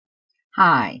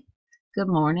Hi, good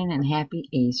morning and happy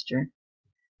Easter.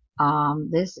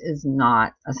 This is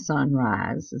not a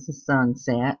sunrise, it's a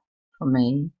sunset for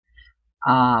me.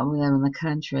 We live in the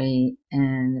country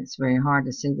and it's very hard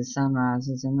to see the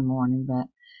sunrises in the morning, but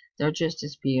they're just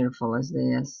as beautiful as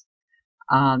this.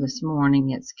 This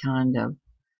morning it's kind of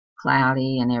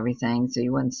cloudy and everything, so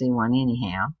you wouldn't see one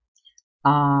anyhow.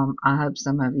 I hope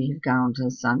some of you have gone to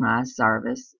the sunrise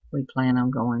service. We plan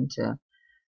on going to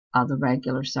the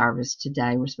regular service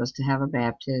today. We're supposed to have a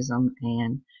baptism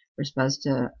and we're supposed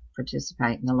to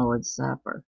participate in the Lord's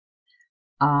Supper.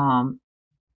 Um,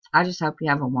 I just hope you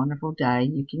have a wonderful day.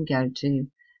 You can go to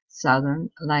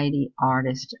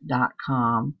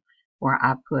southernladyartist.com where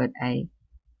I put a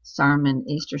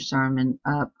Easter sermon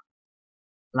up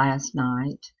last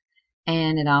night,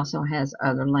 and it also has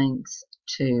other links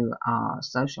to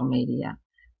social media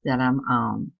that I'm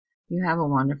on. You have a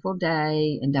wonderful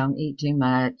day and don't eat too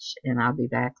much, and I'll be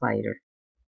back later.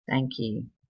 Thank you.